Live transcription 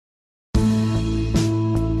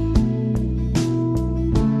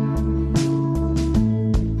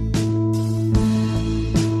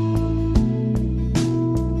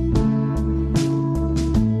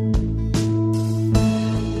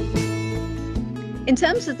In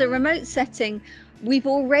terms of the remote setting, we've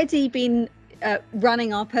already been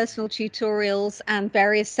running our personal tutorials and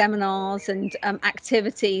various seminars and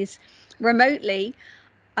activities remotely.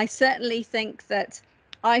 I certainly think that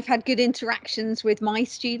I've had good interactions with my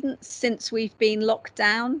students since we've been locked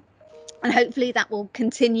down, and hopefully that will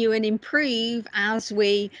continue and improve as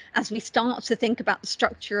we start to think about the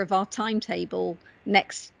structure of our timetable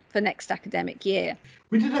for next academic year.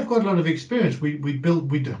 We did have quite a lot of experience.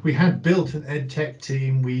 We had built an ed tech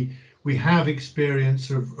team. We have experience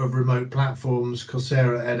of remote platforms,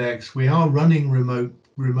 Coursera, edX. We are running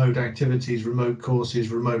remote activities, remote courses,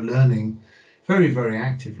 remote learning very, very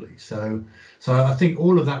actively. So I think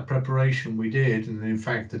all of that preparation we did, and in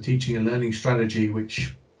fact the teaching and learning strategy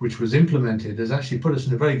which was implemented, has actually put us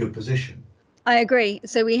in a very good position. I agree.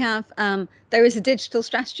 So we have, there is a digital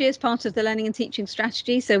strategy as part of the learning and teaching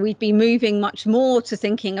strategy. So we'd be moving much more to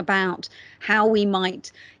thinking about how we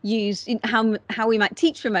might how we might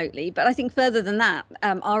teach remotely. But I think further than that,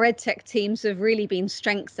 our EdTech teams have really been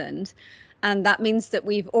strengthened. And that means that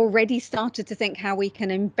we've already started to think how we can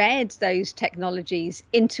embed those technologies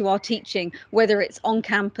into our teaching, whether it's on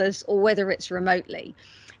campus or whether it's remotely.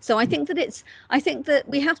 So I think that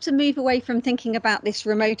we have to move away from thinking about this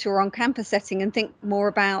remote or on campus setting and think more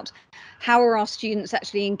about how are our students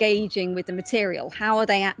actually engaging with the material? How are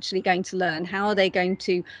they actually going to learn? How are they going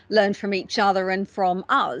to learn from each other and from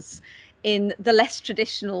us in the less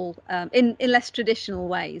traditional in less traditional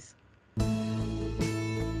ways?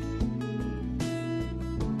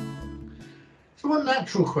 So one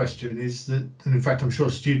natural question is that, and in fact I'm sure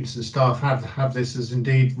students and staff have this, as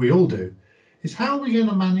indeed we all do, is how are we going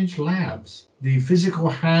to manage labs? The physical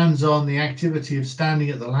hands-on, the activity of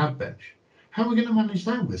standing at the lab bench. How are we going to manage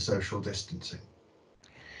that with social distancing?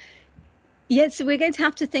 Yes, so we're going to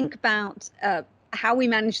have to think about how we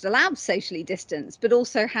manage the labs socially distanced, but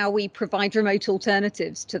also how we provide remote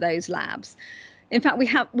alternatives to those labs. In fact,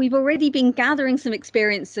 we've already been gathering some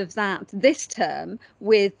experience of that this term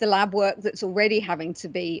with the lab work that's already having to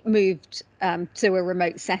be moved to a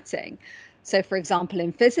remote setting. So, for example,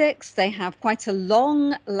 in physics, they have quite a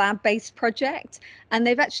long lab-based project, and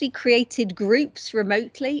they've actually created groups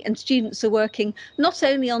remotely, and students are working not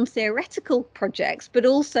only on theoretical projects, but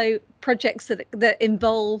also projects that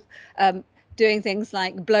involve doing things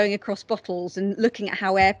like blowing across bottles and looking at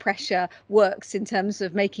how air pressure works in terms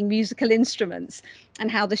of making musical instruments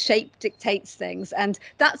and how the shape dictates things. And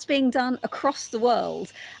that's being done across the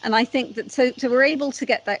world. And I think that so we're able to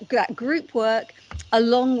get that group work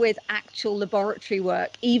along with actual laboratory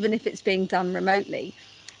work, even if it's being done remotely.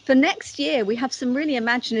 For next year, we have some really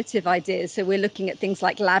imaginative ideas. So we're looking at things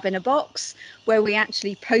like Lab in a Box, where we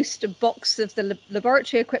actually post a box of the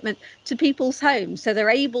laboratory equipment to people's homes. So they're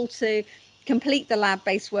able to complete the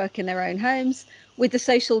lab-based work in their own homes. With the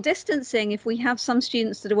social distancing, if we have some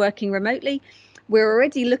students that are working remotely, we're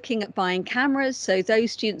already looking at buying cameras. So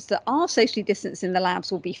those students that are socially distanced in the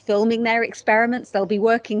labs will be filming their experiments. They'll be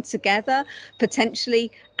working together,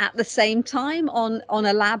 potentially at the same time on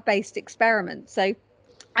a lab-based experiment. So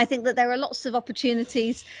I think that there are lots of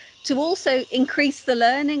opportunities to also increase the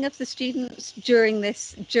learning of the students during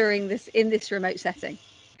this in this remote setting.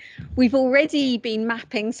 We've already been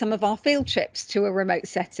mapping some of our field trips to a remote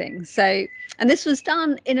setting. So, and this was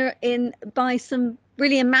done by some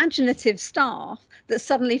really imaginative staff that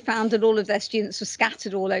suddenly found that all of their students were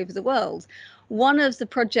scattered all over the world. One of the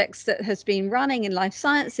projects that has been running in life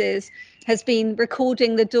sciences has been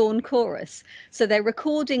recording the dawn chorus. So they're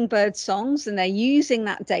recording bird songs and they're using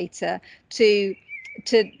that data to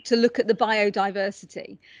look at the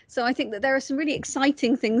biodiversity. So I think that there are some really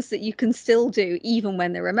exciting things that you can still do even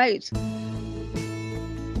when they're remote.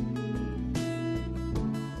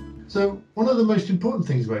 So one of the most important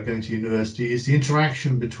things about going to university is the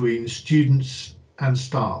interaction between students and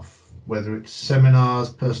staff, whether it's seminars,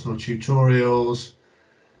 personal tutorials.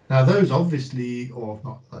 Now those obviously, or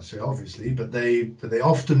not necessarily obviously, but they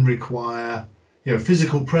often require,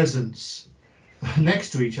 physical presence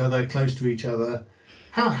next to each other, close to each other.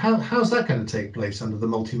 How's that going to take place under the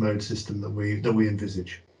multi-mode system that we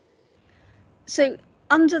envisage? So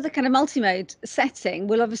under the kind of multi-mode setting,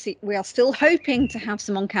 we are still hoping to have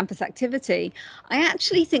some on-campus activity. I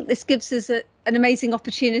actually think this gives us an amazing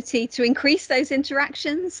opportunity to increase those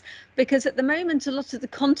interactions, because at the moment, a lot of the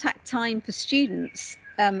contact time for students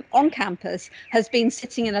on campus has been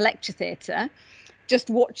sitting in a lecture theatre, just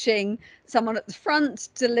watching someone at the front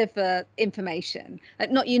deliver information.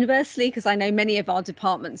 Not universally, because I know many of our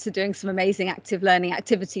departments are doing some amazing active learning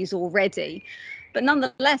activities already. But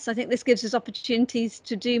nonetheless, I think this gives us opportunities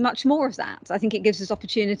to do much more of that. I think it gives us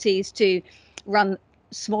opportunities to run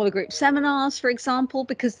smaller group seminars, for example,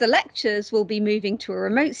 because the lectures will be moving to a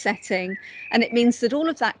remote setting, and it means that all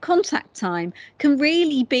of that contact time can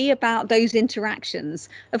really be about those interactions.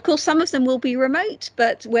 Of course, some of them will be remote,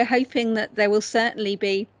 but we're hoping that there will certainly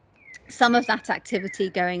be some of that activity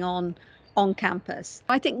going on campus.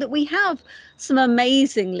 I think that we have some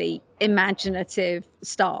amazingly imaginative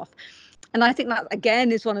staff. And I think that,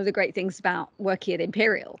 again, is one of the great things about working at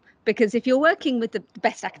Imperial, because if you're working with the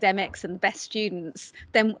best academics and the best students,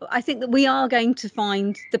 then I think that we are going to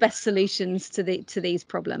find the best solutions to these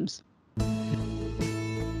problems.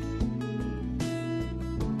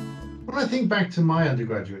 When I think back to my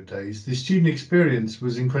undergraduate days, the student experience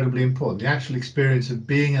was incredibly important. The actual experience of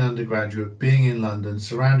being an undergraduate, being in London,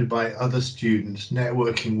 surrounded by other students,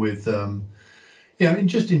 networking with them, and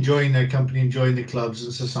just enjoying their company, enjoying the clubs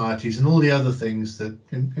and societies and all the other things that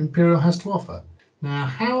Imperial has to offer. Now,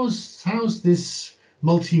 how's this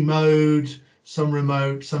multi-mode, some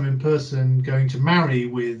remote, some in person, going to marry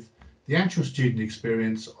with the actual student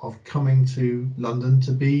experience of coming to London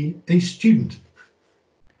to be a student?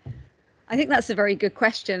 I think that's a very good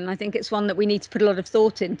question. I think it's one that we need to put a lot of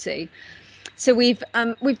thought into. So we've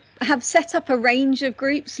set up a range of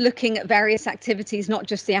groups looking at various activities, not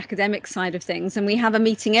just the academic side of things. And we have a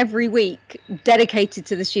meeting every week dedicated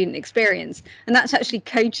to the student experience. And that's actually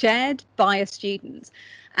co-chaired by a student.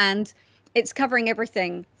 And it's covering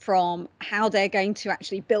everything from how they're going to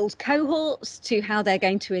actually build cohorts to how they're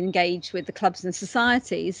going to engage with the clubs and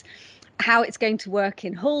societies, how it's going to work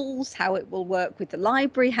in halls, how it will work with the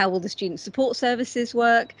library, how will the student support services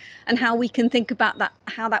work, and how we can think about that,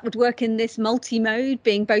 how that would work in this multi-mode,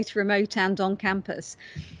 being both remote and on campus.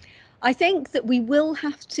 I think that we will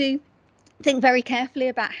have to think very carefully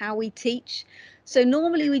about how we teach. So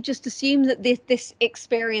normally we just assume that this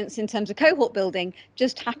experience in terms of cohort building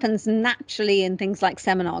just happens naturally in things like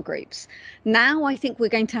seminar groups. Now I think we're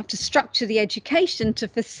going to have to structure the education to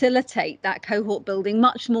facilitate that cohort building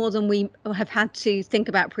much more than we have had to think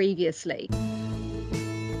about previously.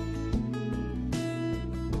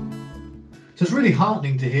 So it's really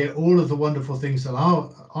heartening to hear all of the wonderful things that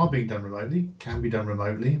are being done remotely, can be done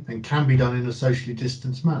remotely, and can be done in a socially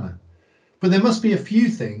distanced manner. But there must be a few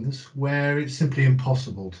things where it's simply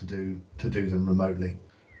impossible to do them remotely.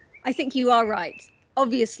 I think you are right.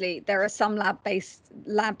 Obviously, there are some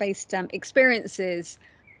lab-based experiences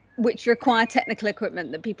which require technical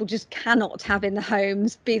equipment that people just cannot have in the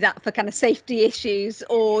homes, be that for kind of safety issues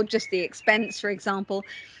or just the expense, for example.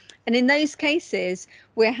 And in those cases,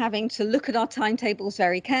 we're having to look at our timetables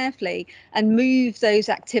very carefully and move those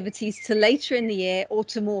activities to later in the year or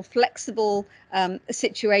to more flexible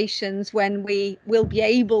situations when we will be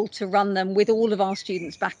able to run them with all of our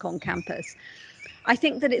students back on campus. I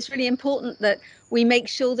think that it's really important that we make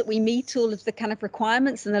sure that we meet all of the kind of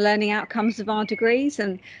requirements and the learning outcomes of our degrees,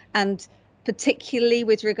 and particularly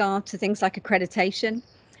with regard to things like accreditation.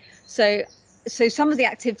 So some of the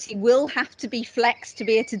activity will have to be flexed to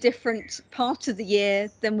be at a different part of the year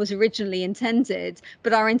than was originally intended,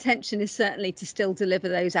 but our intention is certainly to still deliver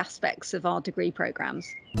those aspects of our degree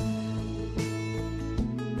programmes.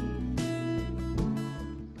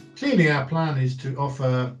 Clearly, our plan is to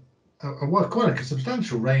offer quite a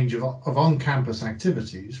substantial range of on-campus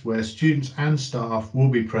activities where students and staff will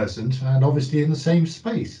be present and obviously in the same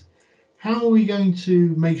space. How are we going to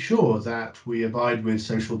make sure that we abide with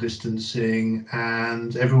social distancing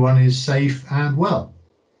and everyone is safe and well?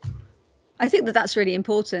 I think that that's really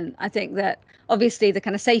important. I think that obviously the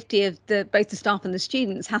kind of safety of both the staff and the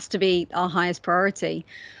students has to be our highest priority.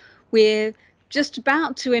 We're just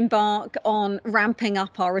about to embark on ramping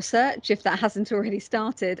up our research, if that hasn't already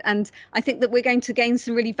started. And I think that we're going to gain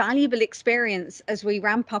some really valuable experience as we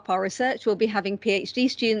ramp up our research. We'll be having PhD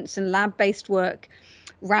students and lab-based work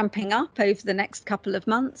ramping up over the next couple of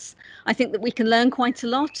months. I think that we can learn quite a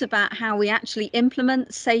lot about how we actually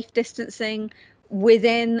implement safe distancing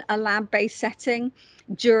within a lab-based setting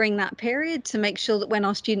during that period to make sure that when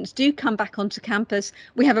our students do come back onto campus,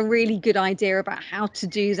 we have a really good idea about how to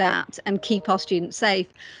do that and keep our students safe.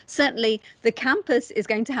 Certainly, the campus is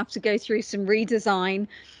going to have to go through some redesign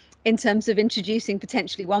in terms of introducing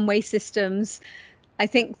potentially one-way systems. I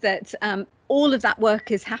think that all of that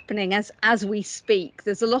work is happening as we speak.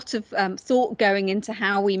 There's a lot of thought going into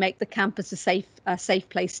how we make the campus a safe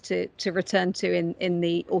place to return to in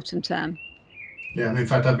the autumn term. Yeah, and in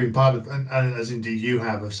fact, I've been part of, and as indeed you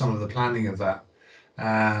have, of some of the planning of that.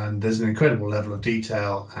 And there's an incredible level of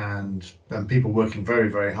detail and people working very,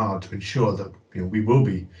 very hard to ensure that we will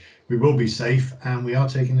be safe, and we are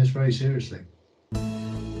taking this very seriously.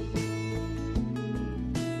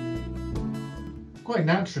 quite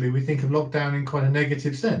naturally, we think of lockdown in quite a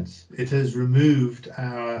negative sense. It has removed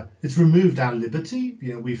our liberty.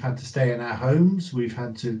 We've had to stay in our homes. We've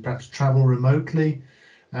had to perhaps travel remotely,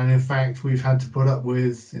 and in fact, we've had to put up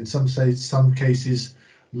with, in some cases,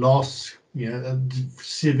 loss.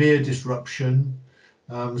 Severe disruption.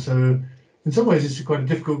 So, in some ways, it's quite a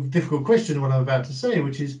difficult question. What I'm about to say,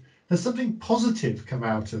 which is, has something positive come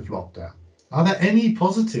out of lockdown? Are there any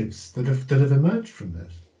positives that have emerged from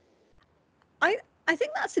this? I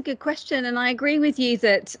think that's a good question, and I agree with you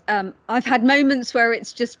that I've had moments where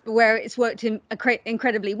it's worked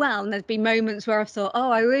incredibly well, and there's been moments where I've thought, oh,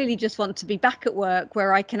 I really just want to be back at work,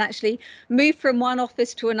 where I can actually move from one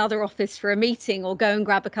office to another office for a meeting or go and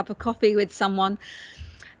grab a cup of coffee with someone.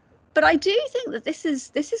 But I do think that this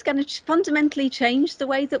is going to fundamentally change the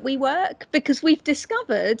way that we work, because we've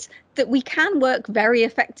discovered that we can work very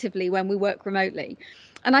effectively when we work remotely.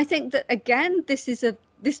 And I think that, again,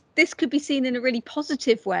 this could be seen in a really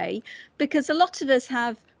positive way, because a lot of us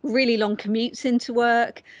have really long commutes into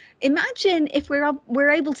work. Imagine if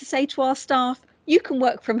we're able to say to our staff, you can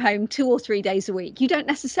work from home 2 or 3 days a week. You don't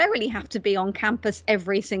necessarily have to be on campus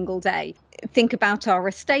every single day. Think about our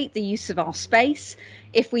estate, the use of our space.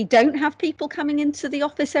 If we don't have people coming into the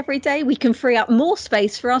office every day, we can free up more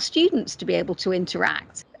space for our students to be able to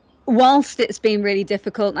interact. Whilst it's been really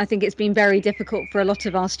difficult, and I think it's been very difficult for a lot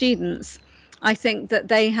of our students, I think that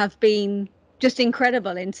they have been just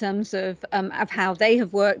incredible in terms of how they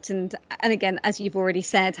have worked, and again, as you've already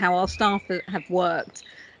said, how our staff have worked.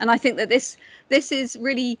 And I think that this is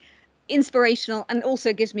really inspirational, and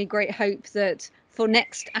also gives me great hope that for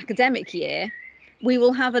next academic year, we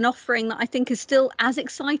will have an offering that I think is still as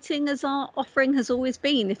exciting as our offering has always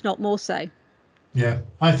been, if not more so. Yeah,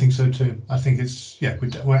 I think so too. I think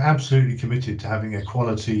we're absolutely committed to having a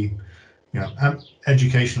quality,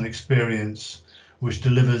 educational experience which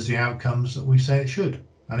delivers the outcomes that we say it should,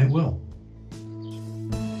 and it will.